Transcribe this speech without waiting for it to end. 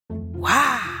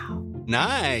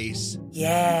Nice.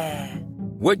 Yeah.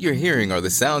 What you're hearing are the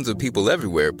sounds of people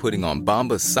everywhere putting on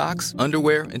Bombas socks,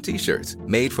 underwear, and T-shirts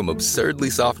made from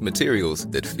absurdly soft materials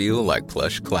that feel like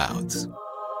plush clouds.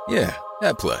 Yeah,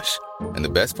 that plush. And the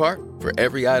best part? For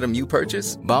every item you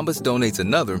purchase, Bombas donates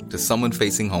another to someone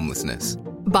facing homelessness.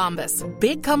 Bombas.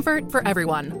 Big comfort for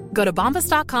everyone. Go to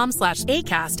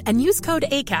bombas.com/ACAST and use code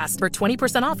ACAST for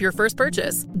 20% off your first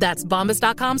purchase. That's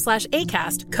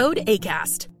bombas.com/ACAST. Code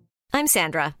ACAST. I'm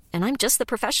Sandra, and I'm just the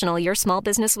professional your small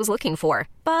business was looking for.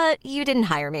 But you didn't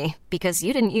hire me because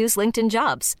you didn't use LinkedIn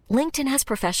Jobs. LinkedIn has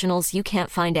professionals you can't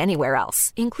find anywhere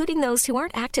else, including those who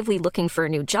aren't actively looking for a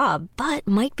new job, but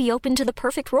might be open to the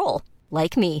perfect role,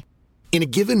 like me. In a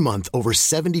given month, over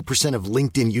 70% of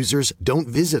LinkedIn users don't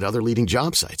visit other leading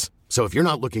job sites. So if you're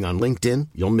not looking on LinkedIn,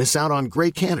 you'll miss out on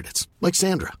great candidates like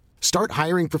Sandra. Start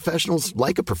hiring professionals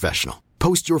like a professional.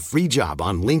 Post your free job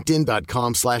on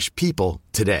linkedin.com/people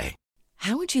today.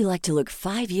 How would you like to look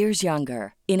 5 years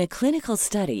younger? In a clinical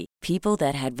study, people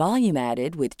that had volume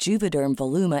added with Juvederm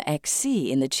Voluma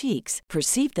XC in the cheeks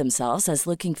perceived themselves as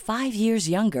looking 5 years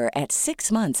younger at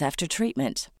 6 months after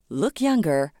treatment. Look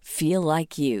younger, feel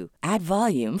like you. Add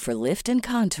volume for lift and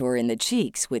contour in the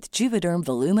cheeks with Juvederm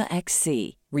Voluma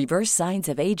XC. Reverse signs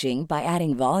of aging by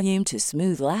adding volume to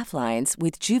smooth laugh lines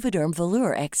with Juvederm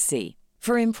Volure XC.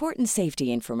 For important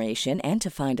safety information and to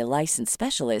find a licensed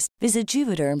specialist, visit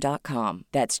Juvederm.com.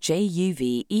 That's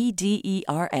JUVEDERM.com.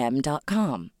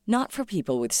 Not for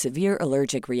people with severe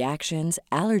allergic reactions,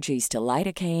 allergies to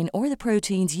lidocaine, or the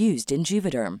proteins used in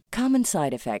Juvederm. Common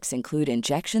side effects include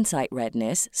injection site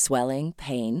redness, swelling,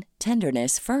 pain,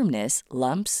 tenderness, firmness,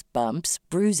 lumps, bumps,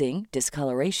 bruising,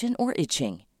 discoloration, or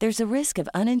itching. There's a risk of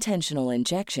unintentional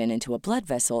injection into a blood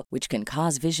vessel, which can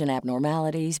cause vision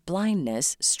abnormalities,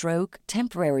 blindness, stroke,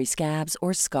 temporary scabs,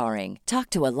 or scarring. Talk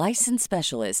to a licensed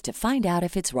specialist to find out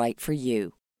if it's right for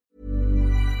you.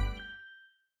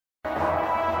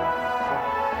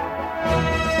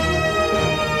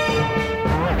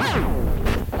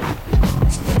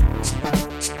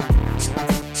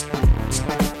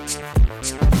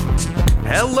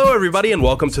 Hello, everybody, and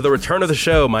welcome to the return of the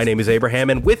show. My name is Abraham,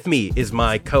 and with me is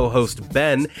my co-host,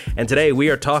 Ben, and today we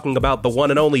are talking about the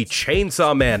one and only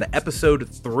Chainsaw Man, Episode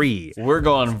 3. We're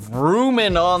going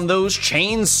vrooming on those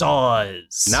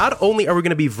chainsaws. Not only are we going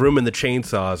to be vrooming the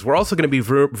chainsaws, we're also going to be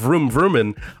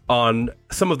vrooming on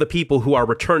some of the people who are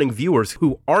returning viewers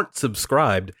who aren't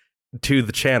subscribed to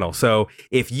the channel. So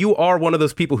if you are one of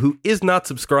those people who is not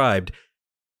subscribed,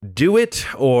 do it,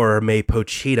 or may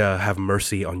Pochita have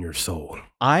mercy on your soul.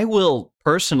 I will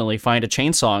personally find a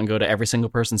chainsaw and go to every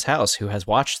single person's house who has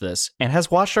watched this and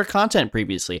has watched our content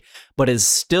previously, but is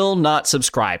still not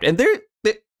subscribed. And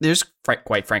there's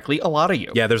quite frankly a lot of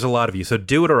you. Yeah, there's a lot of you, so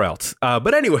do it or else.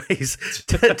 But anyways,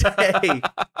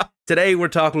 today we're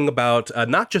talking about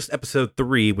not just Episode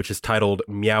 3, which is titled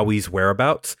Meowie's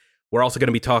Whereabouts. We're also going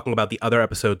to be talking about the other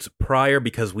episodes prior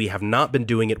because we have not been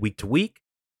doing it week to week.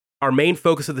 Our main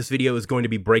focus of this video is going to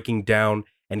be breaking down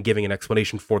and giving an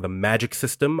explanation for the magic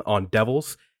system on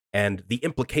Devils and the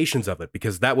implications of it,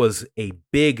 because that was a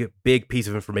big piece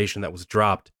of information that was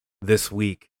dropped this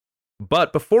week.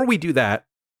 But before we do that,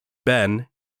 Ben,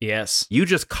 yes, you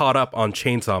just caught up on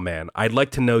Chainsaw Man. I'd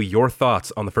like to know your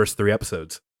thoughts on the first 3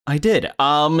 episodes. I did.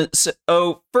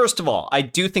 So, first of all, I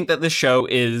do think that this show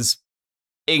is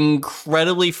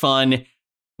incredibly fun.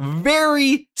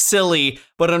 Very silly,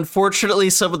 but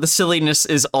unfortunately some of the silliness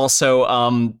is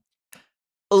also,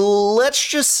 let's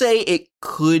just say it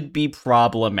could be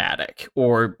problematic,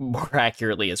 or more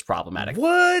accurately is problematic.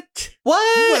 What?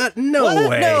 No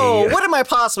way. No, what am I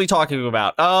possibly talking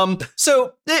about?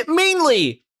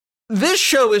 Mainly, this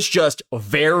show is just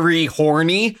very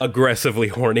horny. Aggressively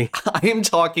horny. I am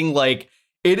talking like,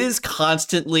 it is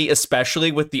constantly,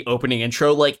 especially with the opening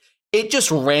intro, like, it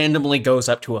just randomly goes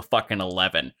up to a fucking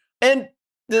 11. And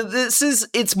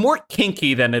it's more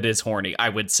kinky than it is horny, I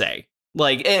would say.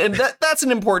 Like, and that's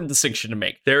an important distinction to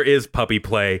make. There is puppy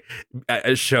play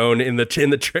as shown in the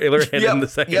trailer and in the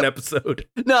second episode.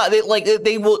 No,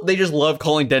 they just love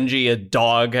calling Denji a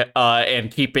dog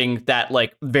and keeping that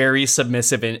like very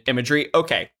submissive imagery.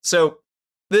 Okay, so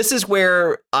this is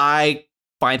where I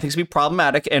find things to be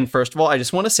problematic. And first of all, I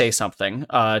just want to say something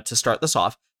to start this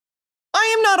off.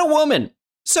 I am not a woman.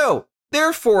 So,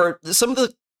 therefore, some of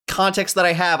the context that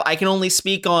I have, I can only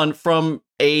speak on from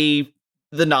the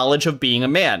knowledge of being a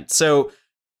man. So,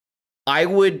 I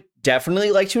would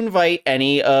definitely like to invite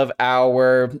any of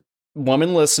our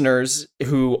woman listeners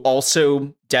who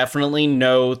also definitely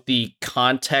know the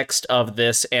context of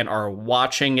this and are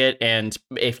watching it, and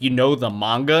if you know the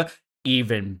manga,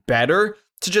 even better,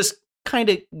 to just kind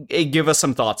of give us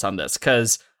some thoughts on this,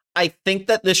 because I think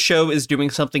that this show is doing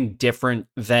something different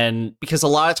than, because a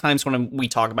lot of times when we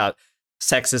talk about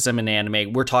sexism in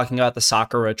anime, we're talking about the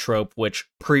Sakura trope, which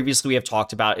previously we have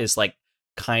talked about is like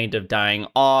kind of dying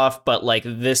off, but like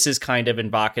this is kind of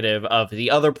evocative of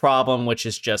the other problem, which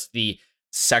is just the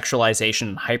sexualization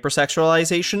and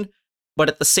hypersexualization. But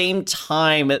at the same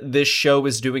time, this show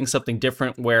is doing something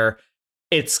different where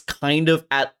it's kind of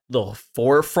at the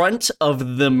forefront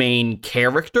of the main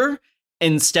character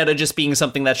instead of just being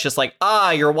something that's just like,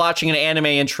 you're watching an anime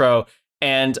intro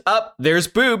and there's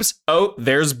boobs. Oh,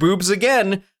 there's boobs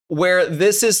again. Where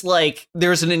this is like,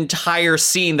 there's an entire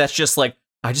scene that's just like,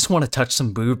 I just want to touch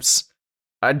some boobs.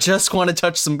 I just want to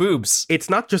touch some boobs. It's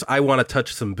not just I want to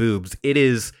touch some boobs. It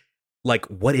is like,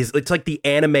 it's like the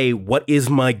anime, what is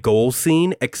my goal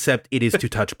scene, except it is to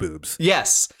touch boobs.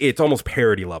 Yes. It's almost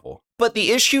parody level. But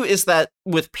the issue is that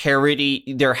with parody,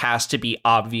 there has to be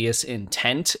obvious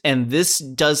intent, and this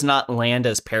does not land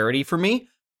as parody for me.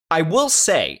 I will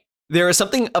say, there is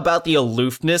something about the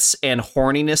aloofness and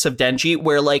horniness of Denji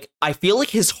where, like, I feel like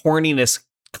his horniness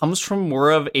comes from more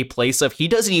of a place of he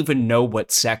doesn't even know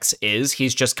what sex is.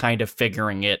 He's just kind of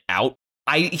figuring it out.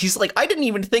 He's like, I didn't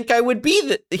even think I would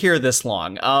be here this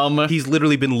long. He's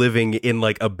literally been living in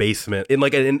like a basement, in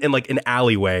like an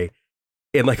alleyway,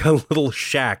 in like a little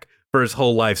shack for his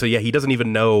whole life. So yeah, he doesn't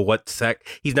even know what sex.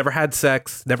 He's never had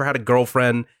sex, never had a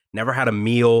girlfriend, never had a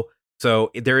meal.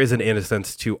 So there is an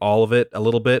innocence to all of it a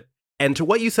little bit. And to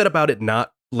what you said about it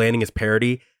not landing as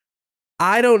parody,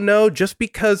 I don't know. Just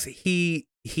because he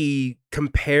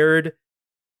compared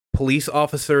police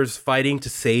officers fighting to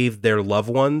save their loved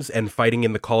ones and fighting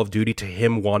in the Call of Duty to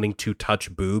him wanting to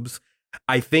touch boobs,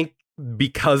 I think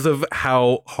because of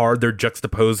how hard they're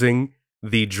juxtaposing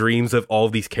the dreams of all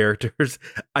of these characters,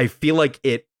 I feel like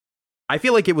it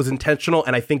was intentional,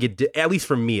 and I think it did, at least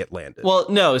for me, it landed. Well,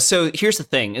 no, so here's the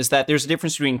thing, is that there's a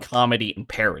difference between comedy and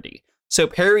parody. So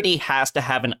parody has to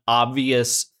have an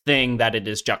obvious thing that it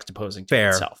is juxtaposing to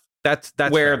itself. That's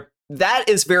where fair. That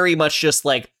is very much just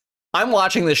like, I'm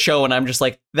watching this show and I'm just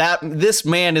like, this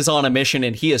man is on a mission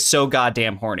and he is so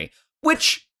goddamn horny.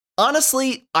 Which,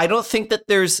 honestly, I don't think that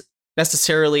there's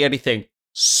necessarily anything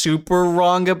super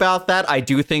wrong about that. I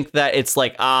do think that it's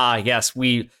like, yes,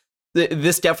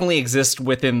 this definitely exists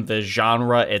within the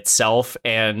genre itself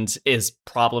and is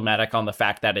problematic on the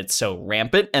fact that it's so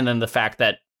rampant. And then the fact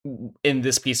that in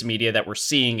this piece of media that we're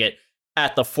seeing it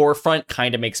at the forefront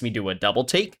kind of makes me do a double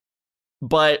take.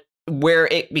 But where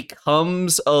it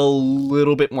becomes a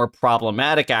little bit more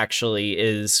problematic, actually,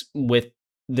 is with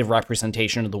the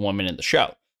representation of the woman in the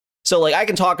show. So, like, I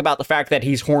can talk about the fact that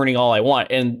he's horny all I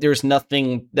want, and there's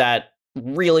nothing that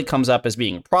really comes up as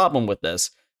being a problem with this.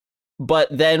 But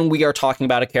then we are talking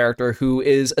about a character who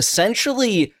is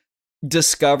essentially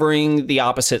discovering the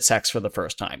opposite sex for the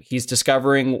first time. He's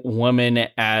discovering women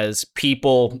as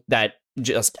people that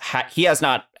just he has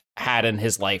not had in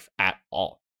his life at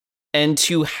all. And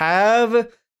to have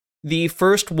the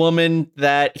first woman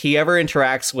that he ever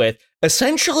interacts with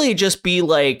essentially just be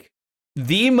like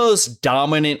the most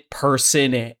dominant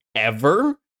person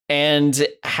ever, and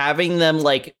having them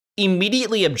like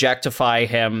immediately objectify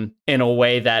him in a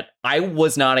way that I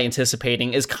was not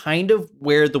anticipating is kind of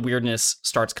where the weirdness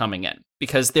starts coming in,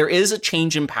 because there is a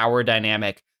change in power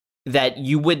dynamic that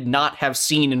you would not have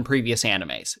seen in previous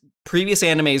animes. Previous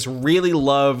animes really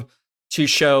love to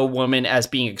show women as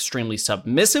being extremely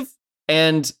submissive,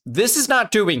 and this is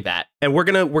not doing that. And we're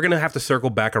gonna have to circle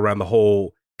back around the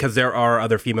whole, because there are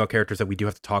other female characters that we do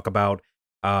have to talk about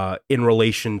in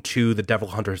relation to the Devil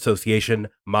Hunter Association.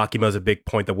 Makima is a big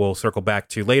point that we'll circle back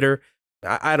to later.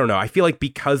 I don't know. I feel like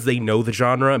because they know the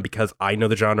genre, and because I know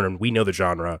the genre and we know the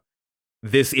genre,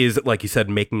 this is, like you said,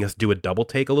 making us do a double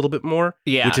take a little bit more.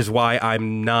 Yeah. Which is why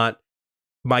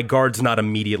my guard's not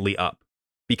immediately up,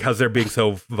 because they're being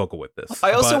so vocal with this.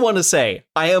 I also want to say,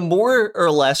 I am more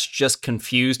or less just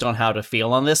confused on how to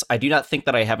feel on this. I do not think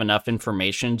that I have enough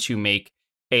information to make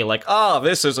a like,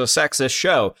 this is a sexist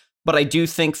show. But I do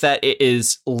think that it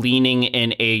is leaning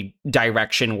in a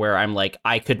direction where I'm like,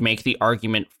 I could make the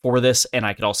argument for this, and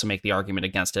I could also make the argument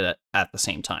against it at the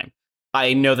same time.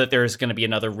 I know that there's going to be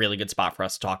another really good spot for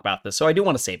us to talk about this, so I do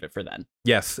want to save it for then.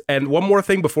 Yes, and one more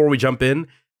thing before we jump in.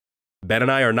 Ben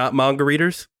and I are not manga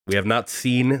readers. We have not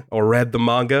seen or read the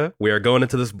manga. We are going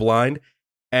into this blind.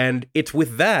 And it's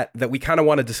with that we kind of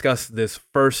want to discuss this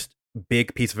first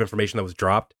big piece of information that was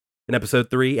dropped in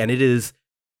episode 3, and it is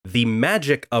the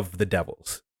magic of the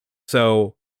devils.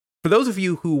 So for those of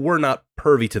you who were not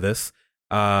privy to this,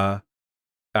 for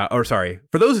those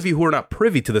of you who are not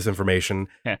privy to this information,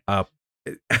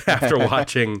 after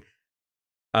watching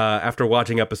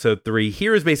episode 3,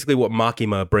 here is basically what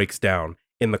Makima breaks down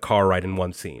in the car ride in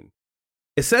one scene.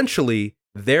 Essentially,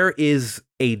 there is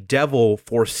a devil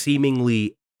for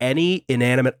seemingly any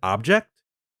inanimate object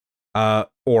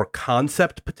or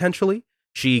concept, potentially.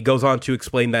 She goes on to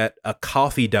explain that a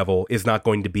coffee devil is not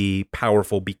going to be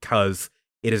powerful because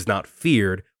it is not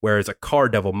feared, whereas a car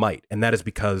devil might. And that is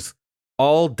because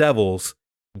all devils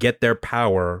get their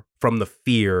power from the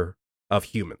fear of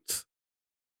humans.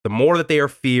 The more that they are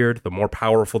feared, the more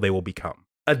powerful they will become.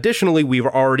 Additionally, we've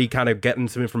already kind of gotten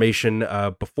some information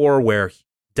before where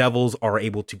devils are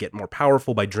able to get more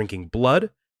powerful by drinking blood.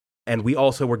 And we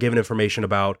also were given information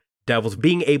about devils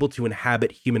being able to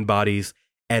inhabit human bodies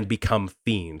and become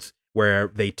fiends, where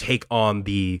they take on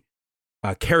the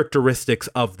characteristics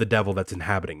of the devil that's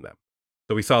inhabiting them.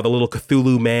 So we saw the little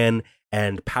Cthulhu man,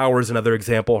 and Power is another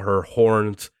example. Her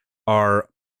horns are,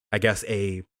 I guess,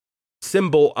 a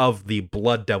symbol of the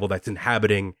blood devil that's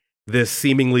inhabiting this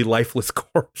seemingly lifeless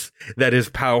corpse that is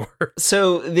Power.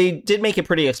 So they did make it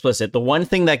pretty explicit. The one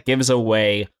thing that gives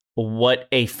away what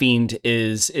a fiend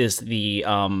is their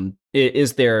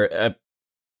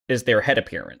head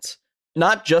appearance.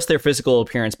 Not just their physical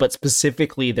appearance, but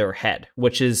specifically their head,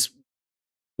 which is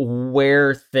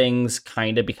where things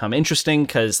kind of become interesting,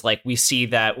 because like we see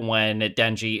that when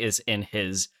Denji is in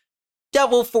his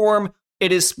devil form,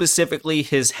 it is specifically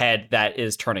his head that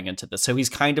is turning into this. So he's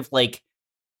kind of like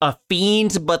a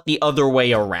fiend, but the other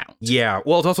way around. Yeah,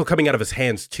 well, it's also coming out of his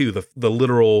hands too.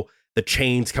 The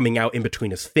chains coming out in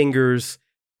between his fingers,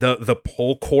 the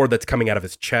pull cord that's coming out of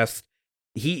his chest.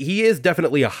 He is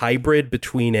definitely a hybrid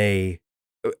between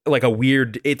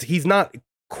he's not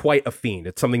quite a fiend.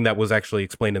 It's something that was actually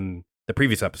explained in the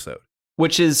previous episode.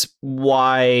 Which is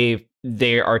why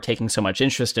they are taking so much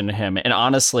interest in him. And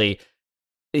honestly,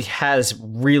 it has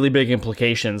really big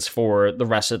implications for the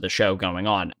rest of the show going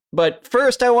on. But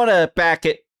first, I want to back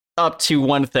it up to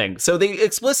one thing. So they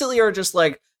explicitly are just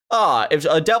like, if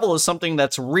a devil is something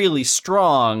that's really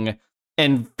strong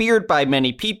and feared by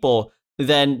many people,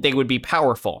 then they would be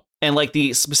powerful. And like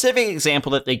the specific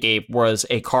example that they gave was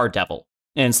a car devil.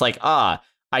 And it's like, I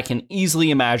can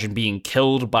easily imagine being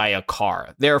killed by a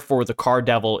car. Therefore, the car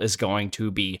devil is going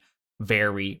to be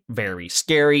very, very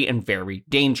scary and very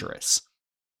dangerous.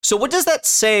 So what does that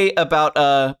say about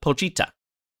Pochita?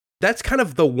 That's kind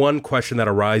of the one question that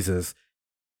arises.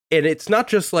 And it's not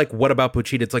just like, what about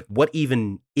Pochita? It's like, what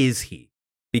even is he?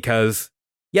 Because,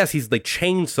 yes, he's the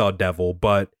chainsaw devil,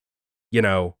 but, you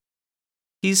know,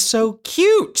 he's so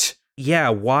cute. Yeah,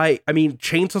 why? I mean,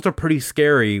 chainsaws are pretty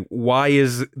scary. Why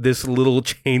is this little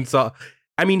chainsaw?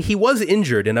 I mean, he was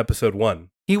injured in episode 1.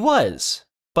 He was.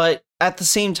 But at the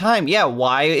same time, yeah,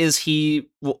 why is he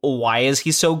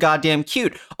so goddamn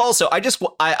cute? Also,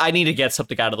 I need to get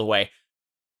something out of the way.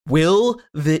 Will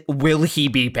he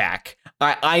be back?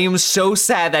 I am so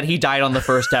sad that he died on the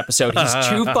first episode. He's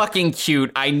too fucking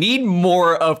cute. I need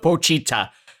more of Pochita.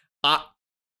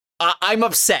 I'm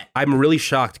upset. I'm really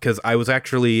shocked because I was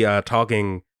actually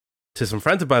talking to some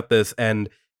friends about this, and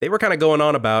they were kind of going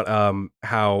on about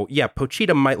how, yeah,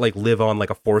 Pochita might like live on like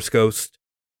a Force ghost.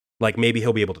 Like maybe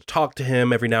he'll be able to talk to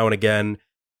him every now and again.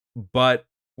 But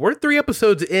we're 3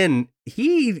 episodes in.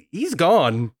 He's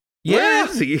gone. Yeah. Where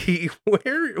is he?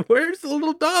 Where's the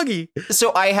little doggy?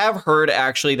 So I have heard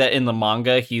actually that in the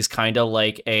manga, he's kind of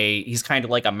like a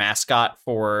mascot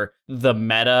for the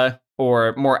meta,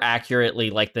 or more accurately,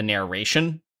 like the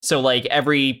narration. So like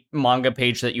every manga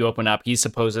page that you open up, he's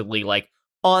supposedly like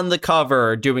on the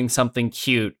cover doing something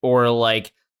cute, or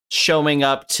like showing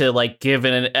up to like give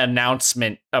an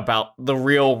announcement about the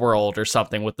real world or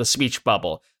something with the speech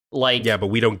bubble. Like, yeah, but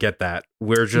we don't get that.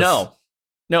 We're just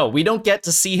No, we don't get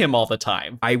to see him all the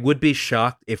time. I would be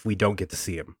shocked if we don't get to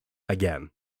see him again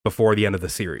before the end of the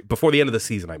series, before the end of the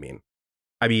season. I mean,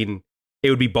 it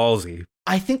would be ballsy.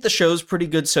 I think the show's pretty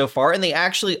good so far, and they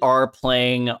actually are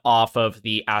playing off of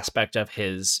the aspect of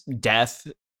his death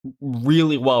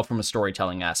really well from a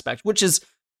storytelling aspect, which is,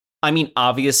 I mean,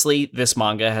 obviously this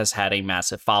manga has had a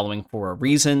massive following for a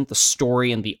reason. The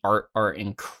story and the art are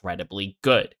incredibly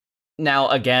good. Now,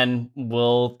 again,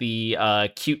 will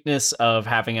the cuteness of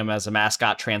having him as a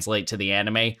mascot translate to the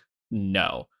anime?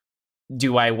 No.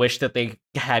 Do I wish that they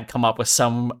had come up with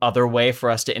some other way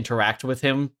for us to interact with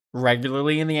him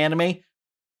regularly in the anime?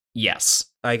 Yes.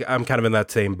 I'm kind of in that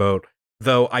same boat.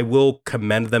 Though I will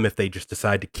commend them if they just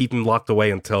decide to keep him locked away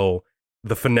until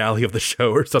the finale of the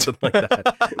show or something like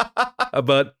that.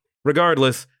 But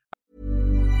regardless...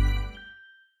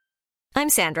 I'm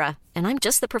Sandra, and I'm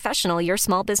just the professional your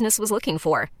small business was looking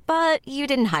for. But you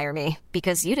didn't hire me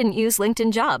because you didn't use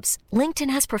LinkedIn Jobs. LinkedIn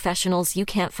has professionals you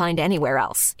can't find anywhere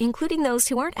else, including those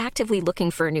who aren't actively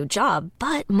looking for a new job,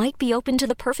 but might be open to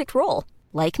the perfect role,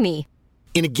 like me.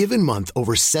 In a given month,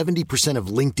 over 70% of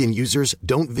LinkedIn users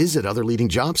don't visit other leading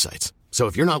job sites. So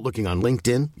if you're not looking on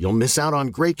LinkedIn, you'll miss out on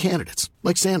great candidates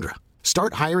like Sandra.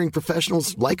 Start hiring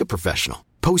professionals like a professional.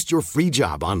 Post your free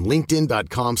job on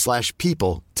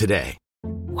linkedin.com/people today.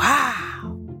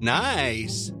 Wow.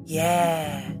 Nice.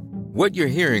 Yeah. What you're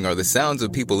hearing are the sounds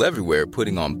of people everywhere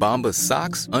putting on Bombas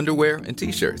socks, underwear, and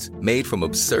T-shirts made from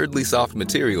absurdly soft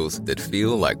materials that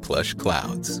feel like plush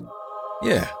clouds.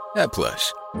 Yeah, that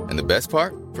plush. And the best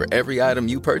part? For every item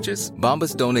you purchase,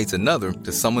 Bombas donates another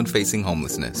to someone facing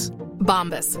homelessness.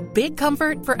 Bombas. Big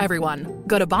comfort for everyone.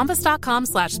 Go to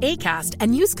bombas.com/ACAST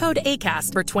and use code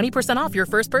ACAST for 20% off your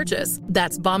first purchase.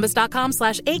 That's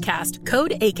bombas.com/ACAST.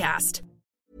 Code ACAST.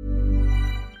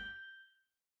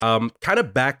 Kind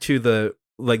of back to the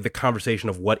conversation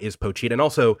of what is Pochita, and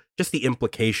also just the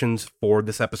implications for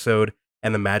this episode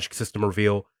and the magic system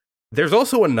reveal. There's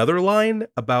also another line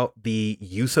about the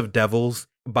use of devils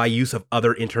by use of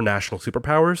other international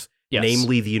superpowers,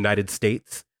 namely the United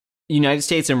States. United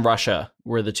States and Russia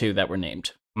were the two that were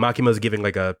named. Makima's giving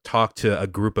like a talk to a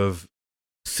group of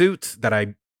suits that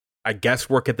I guess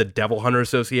work at the Devil Hunter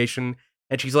Association,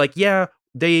 and she's like, yeah,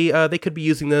 they could be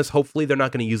using this. Hopefully they're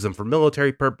not going to use them for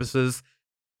military purposes,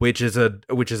 which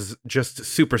is just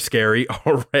super scary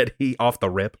already off the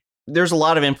rip. There's a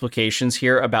lot of implications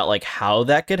here about like how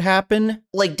that could happen.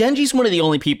 Like Denji's one of the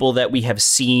only people that we have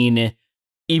seen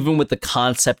even with the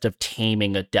concept of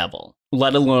taming a devil,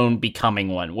 let alone becoming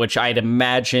one, which I'd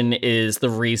imagine is the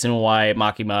reason why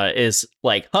Makima is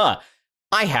like, I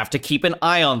have to keep an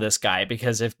eye on this guy,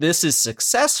 because if this is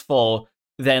successful,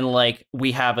 then like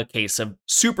we have a case of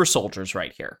super soldiers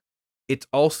right here. It's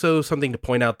also something to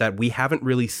point out that we haven't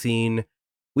really seen.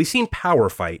 We've seen Power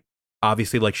fight.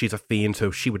 Obviously, like, she's a fiend, so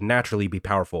she would naturally be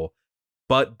powerful.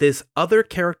 But this other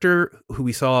character who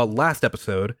we saw last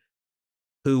episode,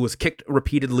 who was kicked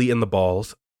repeatedly in the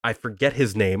balls, I forget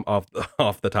his name off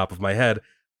the top of my head,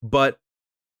 but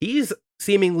he's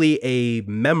seemingly a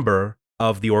member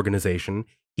of the organization.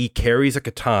 He carries a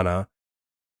katana.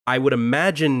 I would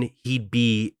imagine he'd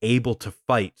be able to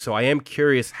fight. So I am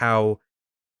curious how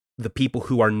the people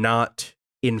who are not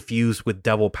infused with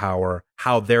devil power,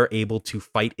 how they're able to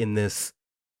fight in this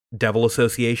devil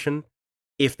association,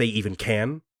 if they even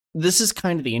can. This is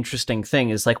kind of the interesting thing,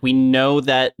 is like, we know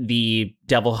that the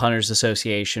Devil Hunters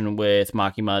Association with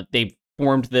Makima, they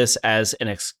formed this as an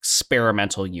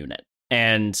experimental unit.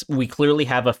 And we clearly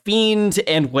have a fiend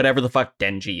and whatever the fuck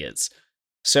Denji is.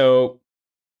 So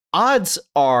odds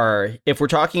are, if we're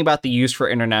talking about the use for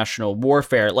international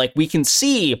warfare, like, we can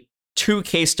see two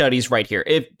case studies right here.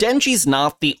 If Denji's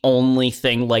not the only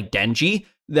thing like Denji,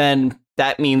 then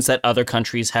that means that other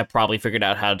countries have probably figured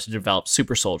out how to develop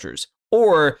super soldiers,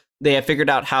 or they have figured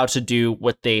out how to do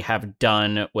what they have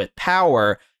done with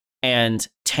Power and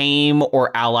tame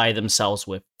or ally themselves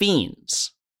with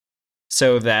fiends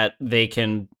so that they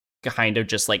can kind of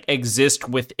just like exist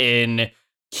within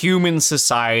human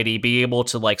society, be able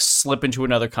to like slip into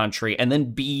another country and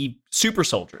then be super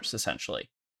soldiers, essentially.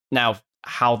 Now,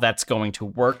 how that's going to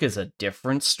work is a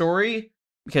different story,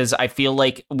 because I feel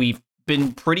like we've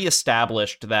been pretty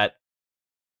established that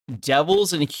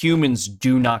devils and humans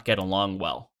do not get along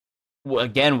well.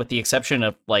 Again, with the exception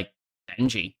of like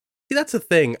Denji. See, that's the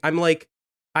thing. I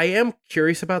am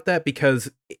curious about that,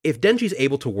 because if Denji's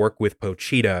able to work with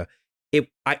Pochita, it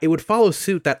would follow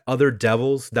suit that other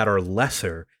devils that are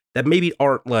lesser, that maybe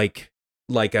aren't like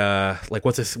what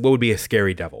would be a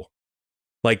scary devil?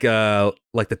 Like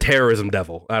the terrorism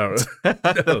devil. I don't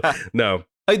know. No.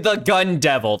 The gun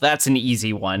devil. That's an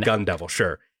easy one. Gun devil,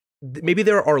 sure. Maybe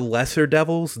there are lesser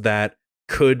devils that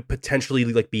could potentially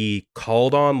like be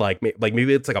called on. Like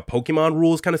maybe it's like a Pokemon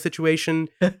rules kind of situation.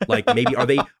 Like, maybe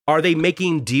are they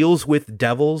making deals with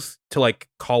devils to like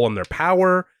call on their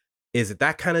power? Is it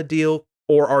that kind of deal?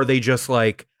 Or are they just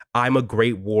like, I'm a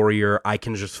great warrior, I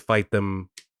can just fight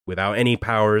them without any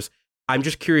powers? I'm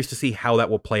just curious to see how that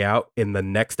will play out in the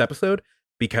next episode,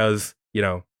 because, you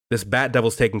know, this Bat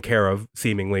Devil's taken care of,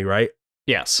 seemingly, right?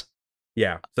 Yes.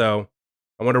 Yeah. So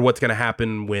I wonder what's going to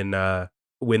happen when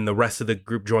the rest of the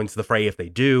group joins the fray, if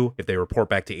they report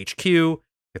back to HQ,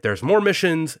 if there's more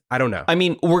missions. I don't know. I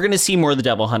mean, we're going to see more of the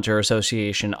Devil Hunter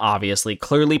Association, obviously.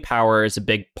 Clearly, Power is a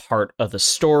big part of the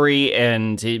story,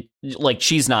 and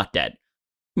she's not dead.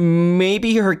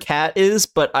 Maybe her cat is,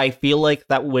 but I feel like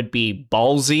that would be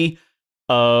ballsy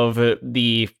of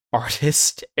the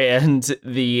artist and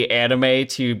the anime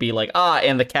to be like,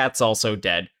 and the cat's also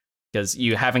dead, because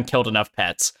you haven't killed enough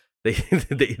pets.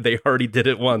 They already did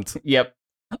it once. Yep.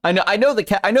 I know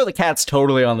the cat's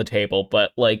totally on the table,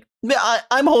 but like,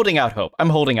 I'm holding out hope.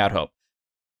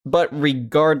 But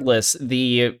regardless,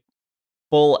 the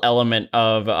full element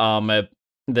of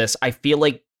this. I feel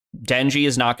like Denji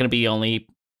is not going to be the only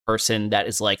person that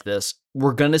is like this.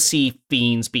 We're going to see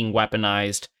fiends being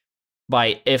weaponized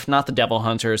by, if not the Devil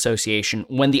Hunter Association,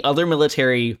 when the other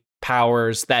military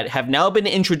powers that have now been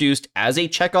introduced as a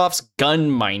Chekhov's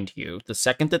gun, mind you. The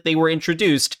second that they were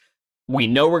introduced, we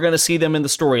know we're going to see them in the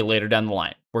story later down the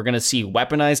line. We're going to see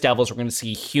weaponized devils. We're going to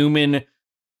see human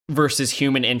versus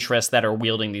human interests that are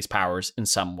wielding these powers in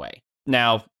some way.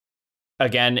 Now,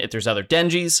 again, if there's other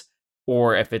Denjis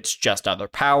or if it's just other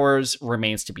powers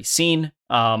remains to be seen.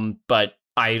 But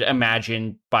I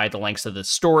imagine by the lengths of the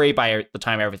story, by the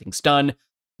time everything's done,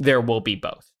 there will be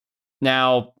both.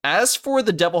 Now, as for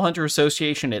the Devil Hunter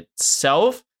Association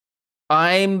itself,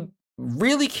 I'm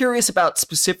really curious about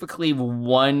specifically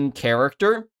one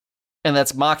character, and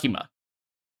that's Makima.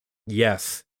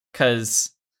 Yes.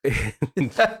 Because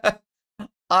her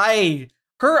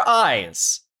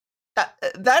eyes,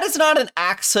 that is not an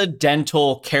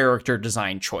accidental character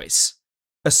design choice,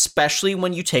 especially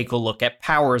when you take a look at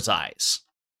Power's eyes.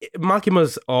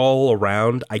 Makima's all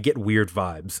around. I get weird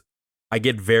vibes. I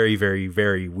get very, very,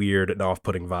 very weird and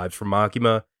off-putting vibes from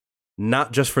Makima,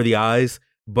 not just for the eyes,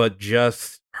 but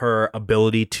just her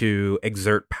ability to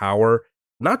exert power,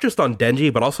 not just on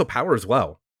Denji, but also Power as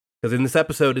well. Because in this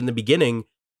episode, in the beginning,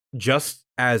 just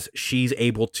as she's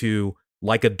able to,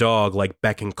 like a dog, like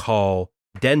beck and call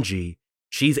Denji,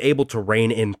 she's able to rein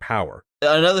in Power.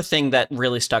 Another thing that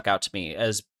really stuck out to me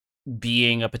as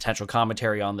being a potential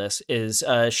commentary on this is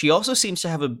she also seems to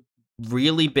have a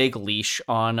really big leash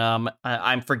on,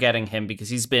 I'm forgetting him because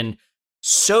he's been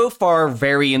so far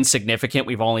very insignificant.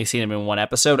 We've only seen him in one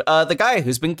episode. The guy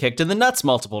who's been kicked in the nuts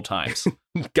multiple times.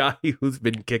 Guy who's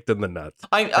been kicked in the nuts.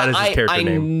 I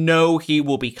know he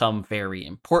will become very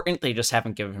important. They just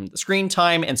haven't given him the screen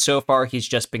time, and so far he's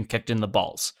just been kicked in the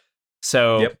balls.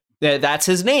 So that's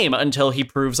his name until he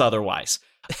proves otherwise.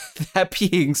 That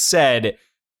being said,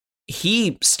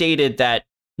 he stated that,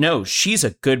 no, she's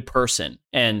a good person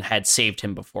and had saved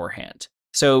him beforehand.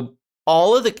 So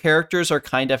all of the characters are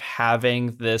kind of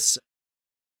having this,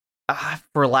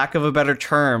 for lack of a better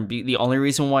term, the only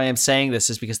reason why I'm saying this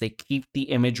is because they keep the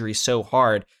imagery so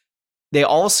hard. They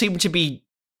all seem to be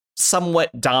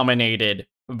somewhat dominated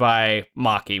by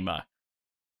Makima.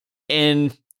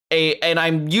 And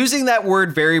I'm using that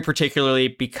word very particularly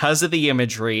because of the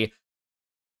imagery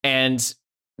and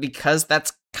because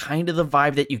that's kind of the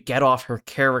vibe that you get off her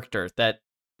character,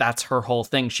 that's her whole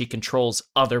thing. She controls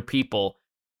other people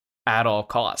at all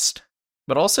cost.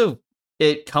 But also,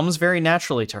 it comes very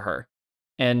naturally to her.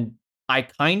 And I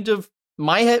kind of,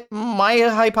 my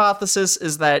hypothesis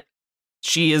is that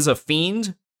she is a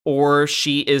fiend, or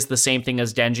she is the same thing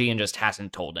as Denji and just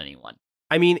hasn't told anyone.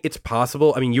 I mean, it's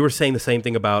possible. I mean, you were saying the same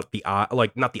thing about the eye,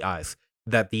 like not the eyes,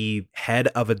 that the head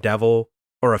of a devil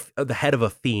or the head of a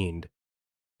fiend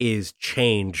is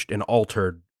changed and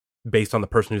altered based on the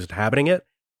person who's inhabiting it.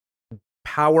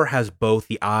 Power has both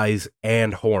the eyes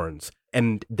and horns,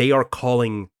 and they are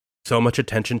calling so much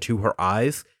attention to her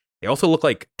eyes. They also look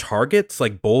like targets,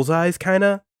 like bullseyes, kind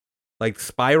of like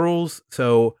spirals.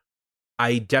 So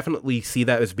I definitely see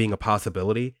that as being a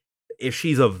possibility. If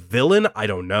she's a villain, I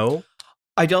don't know.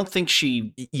 I don't think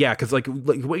she... Yeah, because like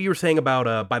what you were saying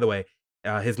about, by the way,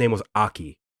 his name was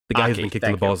Aki. The guy who's been kicked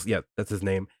in the balls. Yeah, that's his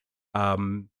name.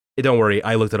 Don't worry,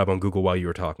 I looked it up on Google while you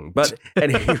were talking. But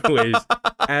anyways,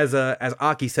 as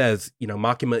Aki says, you know,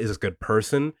 Makima is a good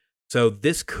person. So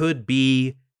this could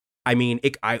be, I mean,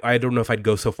 I don't know if I'd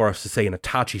go so far as to say an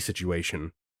Itachi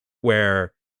situation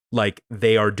where like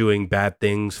they are doing bad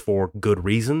things for good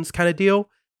reasons kind of deal.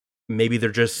 Maybe they're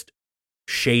just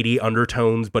shady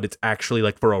undertones, but it's actually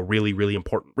like for a really, really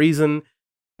important reason.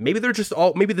 Maybe they're just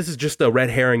maybe this is just a red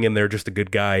herring and they're just a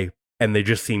good guy and they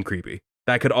just seem creepy.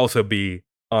 That could also be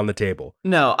on the table.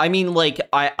 No, I mean, like,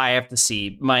 I have to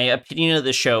see. My opinion of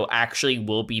the show actually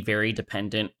will be very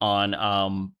dependent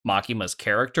on Makima's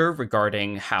character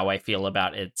regarding how I feel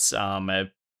about its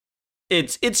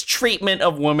treatment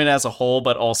of women as a whole,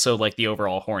 but also like the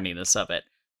overall horniness of it.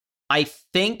 I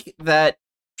think that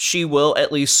she will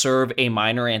at least serve a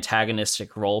minor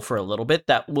antagonistic role for a little bit.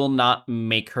 That will not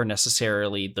make her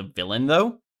necessarily the villain,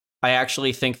 though. I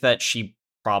actually think that she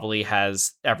probably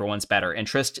has everyone's better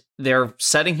interest. They're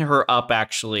setting her up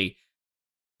actually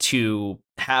to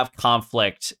have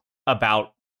conflict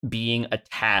about being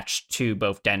attached to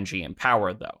both Denji and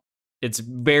Power, though. It's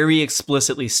very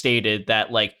explicitly stated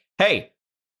that, like, hey,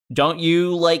 don't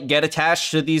you like get attached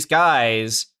to these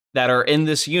guys that are in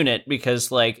this unit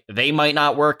because like they might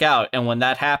not work out, and when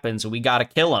that happens we gotta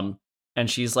kill them. And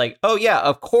she's like, oh yeah,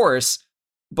 of course,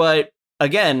 but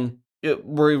again,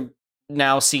 we're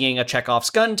now seeing a Chekhov's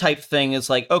gun type thing is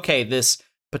like, okay, this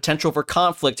potential for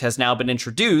conflict has now been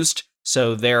introduced,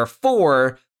 so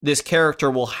therefore this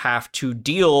character will have to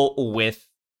deal with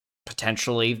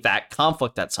potentially that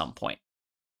conflict at some point.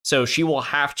 So she will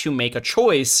have to make a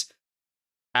choice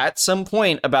at some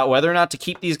point about whether or not to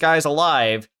keep these guys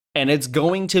alive, and it's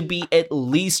going to be at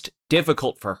least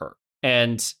difficult for her.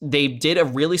 And they did a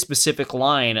really specific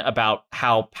line about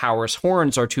how Power's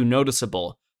horns are too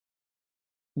noticeable,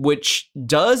 which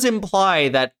does imply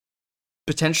that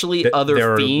potentially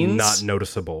other fiends... not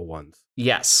noticeable ones.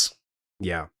 Yes.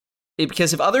 Yeah.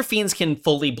 Because if other fiends can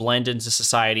fully blend into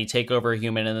society, take over a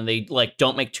human, and then they like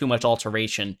don't make too much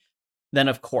alteration, then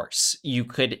of course you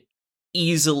could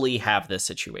easily have this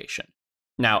situation.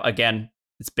 Now, again,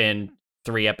 it's been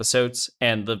 3 episodes,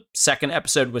 and the second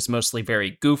episode was mostly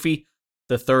very goofy.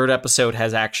 The third episode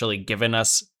has actually given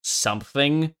us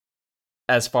something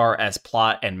as far as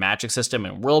plot and magic system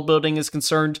and world building is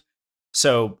concerned.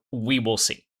 So we will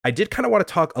see. I did kind of want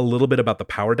to talk a little bit about the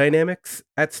power dynamics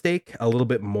at stake, a little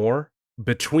bit more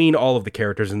between all of the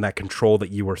characters and that control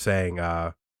that you were saying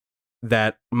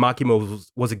that Makima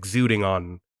was exuding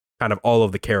on kind of all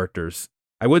of the characters.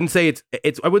 I wouldn't say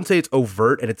it's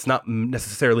overt, and it's not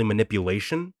necessarily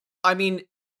manipulation. I mean,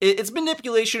 it's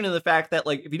manipulation in the fact that,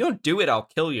 like, if you don't do it, I'll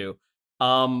kill you.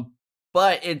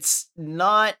 But it's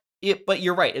not it. But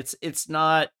you're right. It's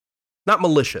not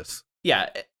malicious. Yeah,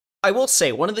 I will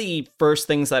say one of the first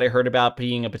things that I heard about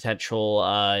being a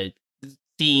potential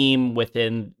theme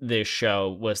within this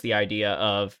show was the idea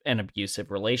of an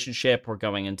abusive relationship. We're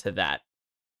going into that.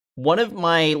 One of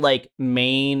my like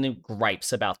main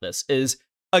gripes about this is,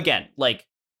 again, like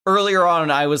earlier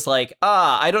on, I was like,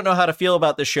 I don't know how to feel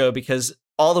about this show because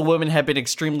all the women have been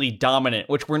extremely dominant,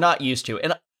 which we're not used to.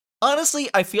 And honestly,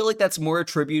 I feel like that's more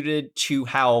attributed to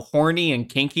how horny and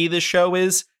kinky this show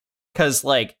is. Because,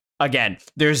 like, again,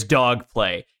 there's dog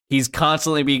play. He's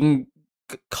constantly being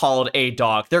called a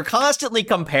dog. They're constantly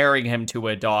comparing him to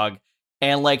a dog.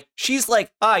 And, like, she's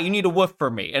like, you need a woof for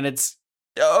me. And it's,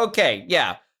 okay,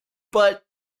 yeah. But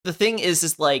the thing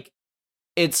is like,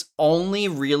 it's only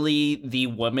really the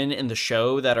women in the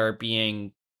show that are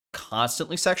being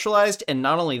constantly sexualized. And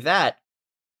not only that,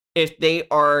 if they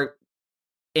are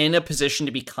in a position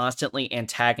to be constantly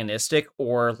antagonistic,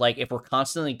 or like if we're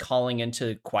constantly calling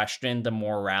into question the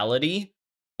morality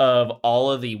of all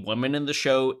of the women in the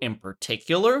show in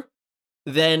particular,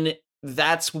 then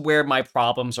that's where my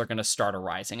problems are going to start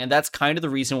arising. And that's kind of the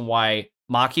reason why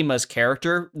Makima's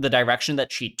character, the direction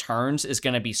that she turns, is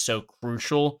going to be so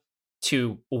crucial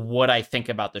to what I think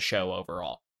about the show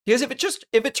overall. Because if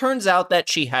it turns out that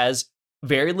she has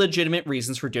very legitimate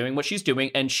reasons for doing what she's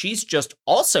doing, and she's just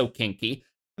also kinky,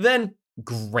 then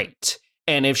great.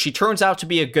 And if she turns out to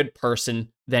be a good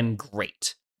person, then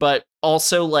great. But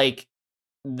also, like,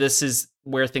 this is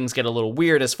where things get a little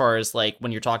weird as far as, like,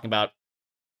 when you're talking about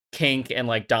kink and,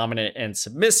 like, dominant and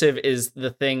submissive, is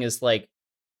the thing is, like,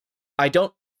 I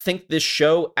don't think this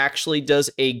show actually does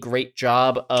a great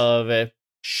job of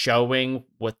showing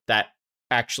what that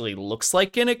actually looks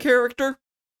like in a character,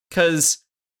 because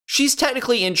she's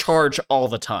technically in charge all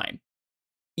the time.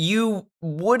 You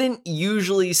wouldn't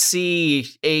usually see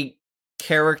a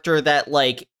character that,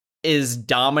 like, is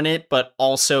dominant, but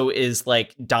also is,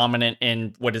 like, dominant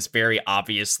in what is very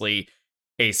obviously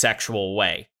a sexual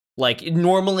way. Like,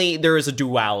 normally there is a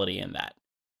duality in that,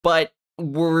 but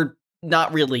we're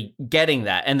not really getting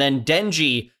that. And then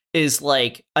Denji is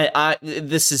like,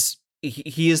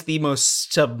 he is the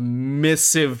most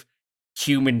submissive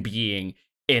human being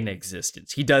in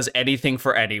existence. He does anything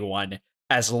for anyone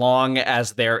as long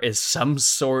as there is some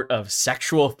sort of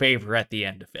sexual favor at the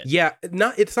end of it. Yeah,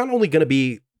 it's not only going to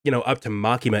be, up to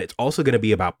Makima, it's also going to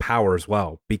be about power as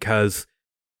well. Because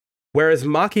whereas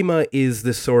Makima is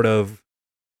this sort of,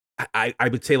 I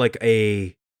would say, like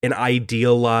an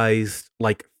idealized,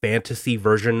 like, fantasy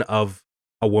version of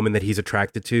a woman that he's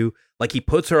attracted to. Like, he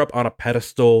puts her up on a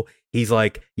pedestal. He's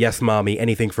like, yes, mommy,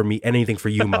 anything for me, anything for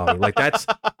you, mommy. Like,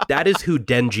 that is who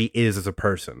Denji is as a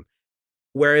person.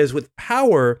 Whereas with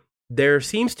Power, there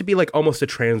seems to be, like, almost a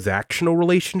transactional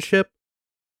relationship,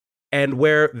 and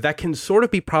where that can sort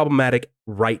of be problematic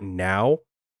right now.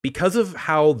 Because of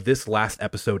how this last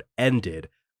episode ended,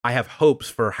 I have hopes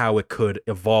for how it could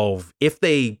evolve if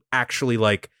they actually,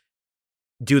 like,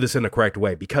 do this in the correct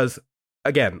way. Because,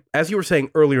 again, as you were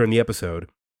saying earlier in the episode,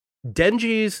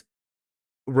 Denji's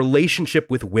relationship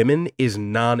with women is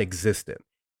non-existent.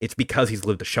 It's because he's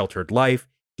lived a sheltered life.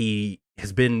 He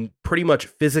has been pretty much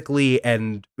physically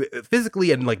and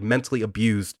like mentally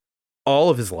abused all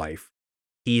of his life.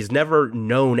 He's never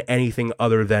known anything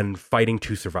other than fighting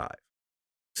to survive.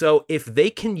 So if they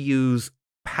can use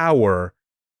power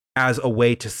as a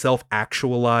way to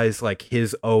self-actualize like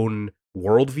his own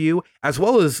worldview, as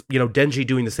well as, Denji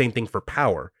doing the same thing for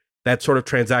power, that sort of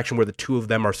transaction where the two of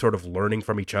them are sort of learning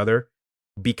from each other,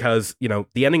 because,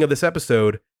 the ending of this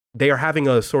episode, they are having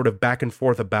a sort of back and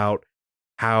forth about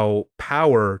how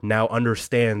Power now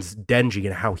understands Denji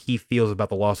and how he feels about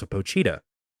the loss of Pochita.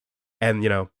 And,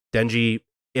 Denji,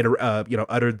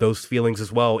 uttered those feelings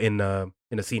as well in a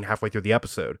scene halfway through the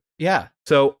episode. Yeah.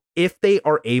 So if they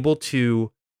are able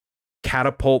to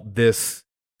catapult this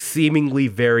seemingly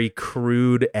very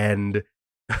crude and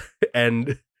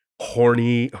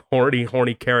horny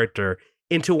character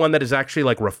into one that is actually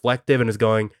like reflective and is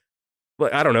going,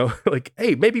 like, I don't know, like,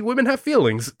 hey, maybe women have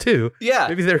feelings too. Yeah.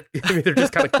 Maybe they're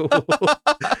just kind of cool.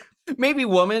 Maybe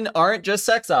women aren't just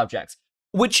sex objects,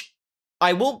 which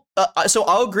I will. So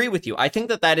I'll agree with you. I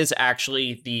think that is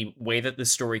actually the way that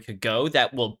this story could go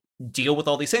that will deal with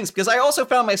all these things, because I also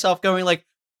found myself going like,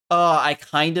 I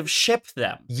kind of ship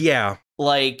them. Yeah.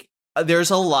 Like,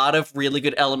 there's a lot of really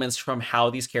good elements from how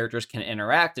these characters can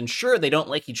interact. And sure, they don't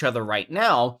like each other right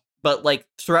now, but like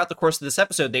throughout the course of this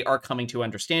episode, they are coming to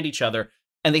understand each other,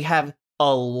 and they have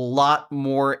a lot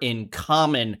more in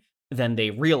common than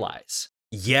they realize.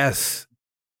 Yes,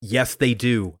 they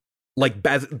do. Like,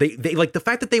 they like the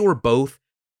fact that they were both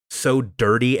so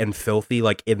dirty and filthy,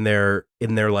 like in their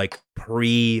like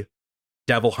pre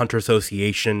Devil Hunter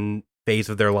Association phase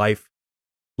of their life,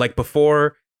 like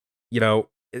before,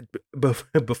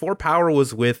 before Power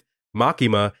was with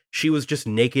Makima, she was just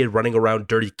naked, running around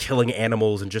dirty, killing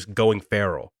animals and just going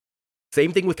feral.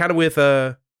 Same thing with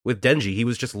Denji. He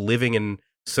was just living and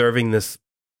serving this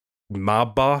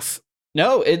mob boss.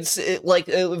 No,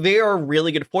 they are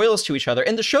really good foils to each other,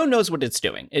 and the show knows what it's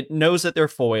doing. It knows that they're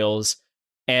foils,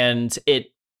 and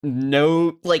it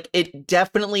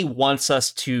definitely wants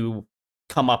us to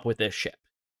come up with this ship.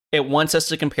 It wants us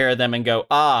to compare them and go,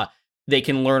 they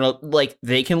can learn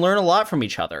a lot from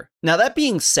each other. Now, that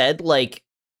being said, like,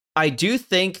 I do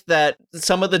think that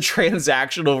some of the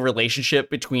transactional relationship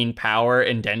between Power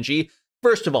and Denji,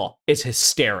 first of all, is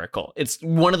hysterical. It's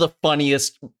one of the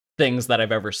funniest things that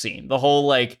I've ever seen. The whole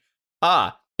like,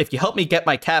 if you help me get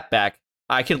my cat back,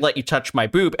 I can let you touch my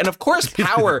boob. And of course,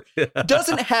 Power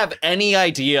doesn't have any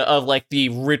idea of like the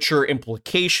richer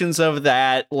implications of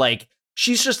that. Like,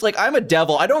 she's just like, I'm a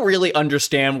devil. I don't really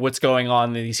understand what's going on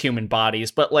in these human bodies,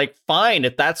 but like, fine,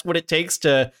 if that's what it takes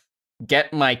to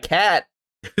get my cat,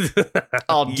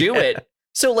 I'll do it.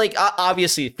 So like,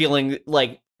 obviously feeling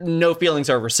like no feelings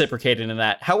are reciprocated in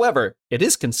that. However, it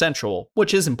is consensual,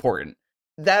 which is important.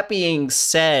 That being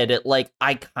said, like,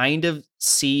 I kind of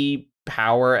see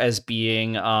Power as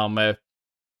being,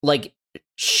 like,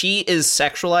 she is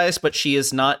sexualized, but she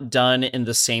is not done in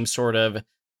the same sort of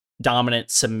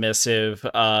dominant submissive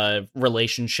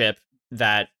relationship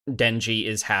that Denji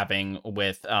is having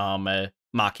with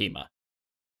Makima.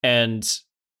 And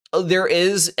there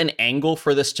is an angle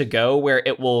for this to go where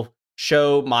it will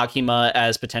show Makima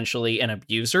as potentially an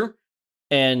abuser.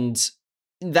 And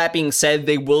that being said,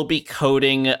 they will be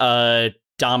coding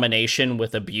domination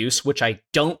with abuse, which I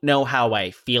don't know how I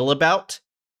feel about.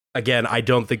 Again, I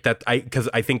don't think that because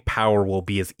I think Power will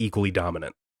be as equally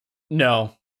dominant.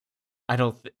 No. I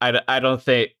don't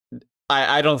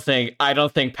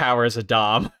think Power is a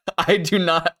dom. I do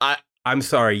not. I'm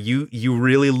sorry. You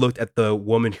really looked at the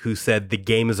woman who said the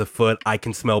game is afoot. I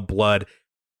can smell blood.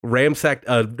 Ransacked.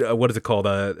 What is it called?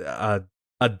 A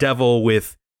devil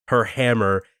with her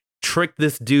hammer tricked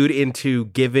this dude into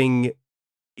giving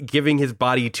his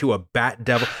body to a bat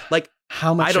devil. Like,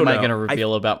 how much am I going to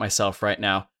reveal about myself right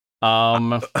now?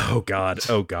 Oh God.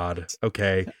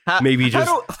 Okay. How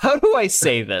do I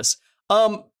say this?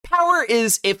 Power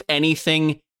is, if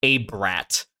anything, a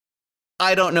brat.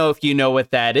 I don't know if you know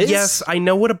what that is. Yes, I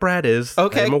know what a brat is.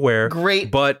 Okay, I'm aware. Great.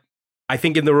 But I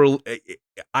think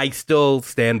I still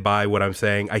stand by what I'm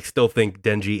saying. I still think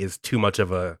Denji is too much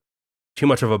of a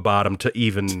bottom to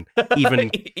even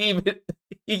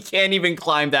he can't even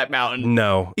climb that mountain.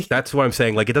 No, that's what I'm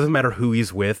saying. Like, it doesn't matter who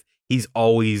he's with. He's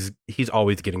always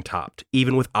getting topped.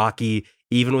 Even with Aki,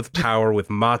 even with Power, with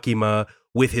Makima,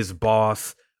 with his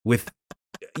boss, with,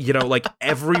 like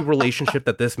every relationship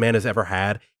that this man has ever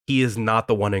had, he is not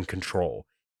the one in control.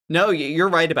 No, you're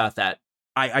right about that.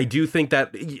 I do think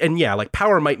that, and yeah, like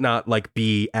Power might not like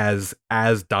be as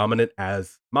dominant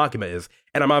as Makima is,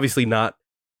 and I'm obviously not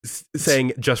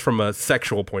saying just from a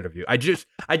sexual point of view. I just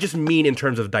mean in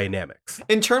terms of dynamics.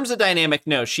 In terms of dynamic,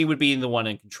 no, she would be the one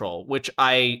in control.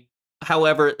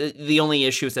 However, the only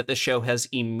issue is that the show has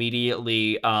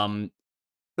immediately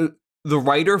the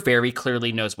writer very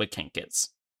clearly knows what kink is.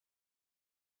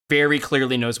 very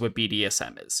clearly knows what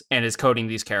BDSM is and is coding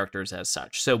these characters as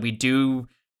such. So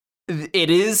it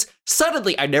is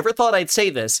suddenly, I never thought I'd say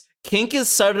this, kink is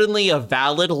suddenly a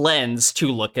valid lens to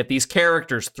look at these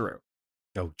characters through.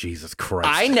 Oh, Jesus Christ.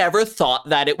 I never thought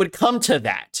that it would come to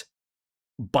that,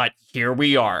 but here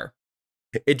we are.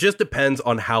 It just depends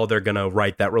on how they're going to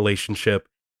write that relationship.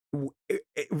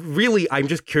 Really, I'm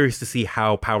just curious to see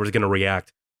how Power's going to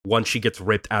react once she gets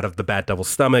ripped out of the Bat Devil's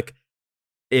stomach.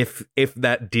 If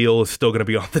that deal is still going to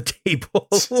be on the table.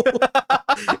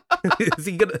 Is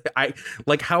he going to, I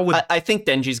think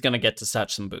Denji's going to get to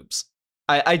touch some boobs.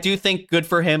 I do think good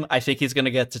for him. I think he's going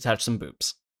to get to touch some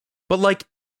boobs. But like,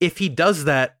 if he does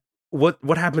that,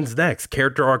 what happens next?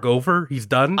 Character arc over? He's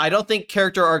done? I don't think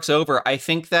character arc's over. I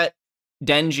think that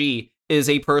Denji is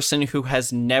a person who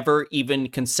has never even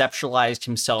conceptualized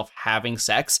himself having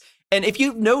sex. And if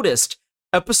you've noticed,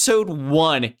 episode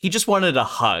 1, he just wanted a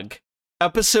hug.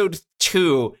 Episode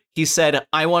 2, he said,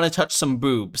 I want to touch some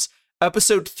boobs.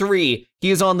 Episode 3,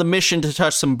 he is on the mission to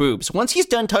touch some boobs. Once he's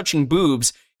done touching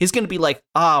boobs, he's going to be like,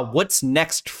 what's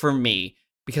next for me?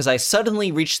 Because I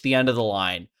suddenly reached the end of the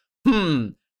line.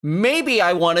 Maybe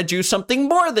I want to do something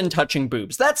more than touching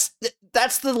boobs. That's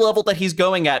the level that he's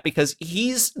going at, because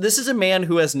this is a man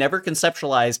who has never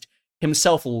conceptualized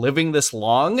himself living this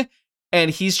long.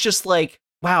 And he's just like,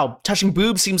 wow, touching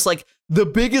boobs seems like the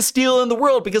biggest deal in the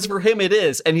world, because for him it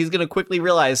is. And he's going to quickly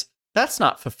realize that's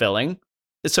not fulfilling.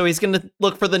 So he's going to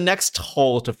look for the next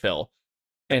hole to fill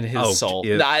in his soul.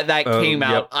 Yeah. That came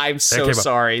out. Yep. I'm so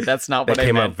sorry. That's not what I meant. That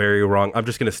came out very wrong. I'm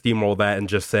just going to steamroll that and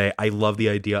just say, I love the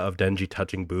idea of Denji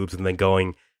touching boobs and then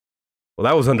going, well,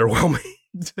 that was underwhelming.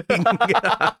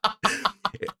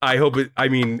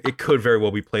 It could very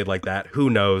well be played like that. Who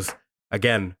knows?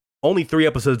 Again, only 3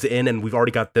 episodes in, and we've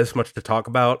already got this much to talk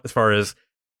about as far as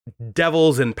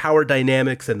devils and power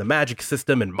dynamics and the magic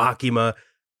system and Makima.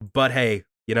 But hey,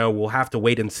 we'll have to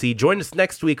wait and see. Join us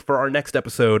next week for our next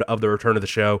episode of The Return of the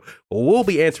Show. We'll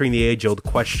be answering the age-old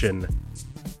question: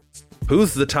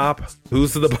 who's the top?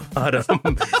 Who's the bottom?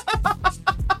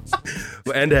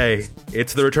 And hey,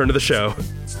 it's The Return of the Show.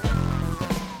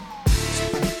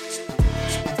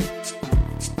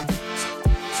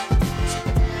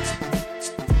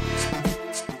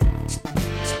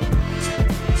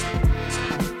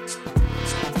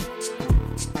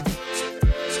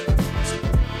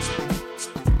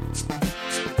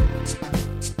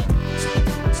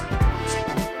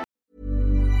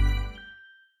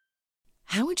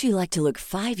 How would you like to look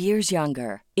 5 years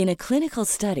younger? In a clinical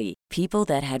study, people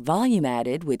that had volume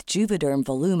added with Juvederm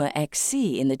Voluma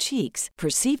XC in the cheeks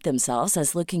perceived themselves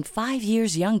as looking 5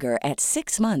 years younger at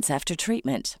 6 months after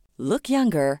treatment. Look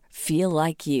younger, feel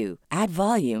like you. Add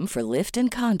volume for lift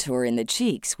and contour in the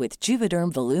cheeks with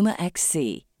Juvederm Voluma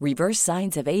XC. Reverse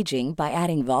signs of aging by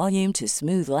adding volume to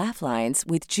smooth laugh lines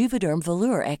with Juvederm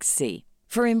Volure XC.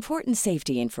 For important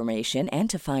safety information and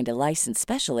to find a licensed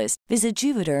specialist, visit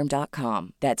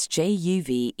Juvederm.com. That's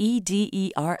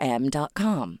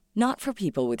JUVEDERM.com. Not for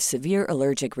people with severe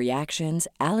allergic reactions,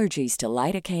 allergies to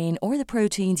lidocaine, or the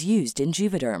proteins used in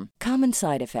Juvederm. Common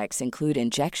side effects include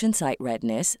injection site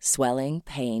redness, swelling,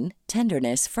 pain,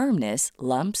 tenderness, firmness,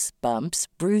 lumps, bumps,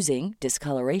 bruising,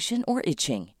 discoloration, or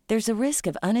itching. There's a risk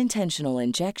of unintentional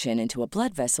injection into a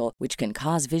blood vessel, which can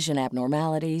cause vision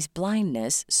abnormalities,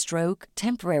 blindness, stroke,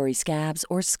 temporary scabs,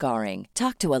 or scarring.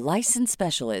 Talk to a licensed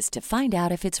specialist to find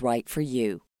out if it's right for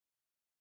you.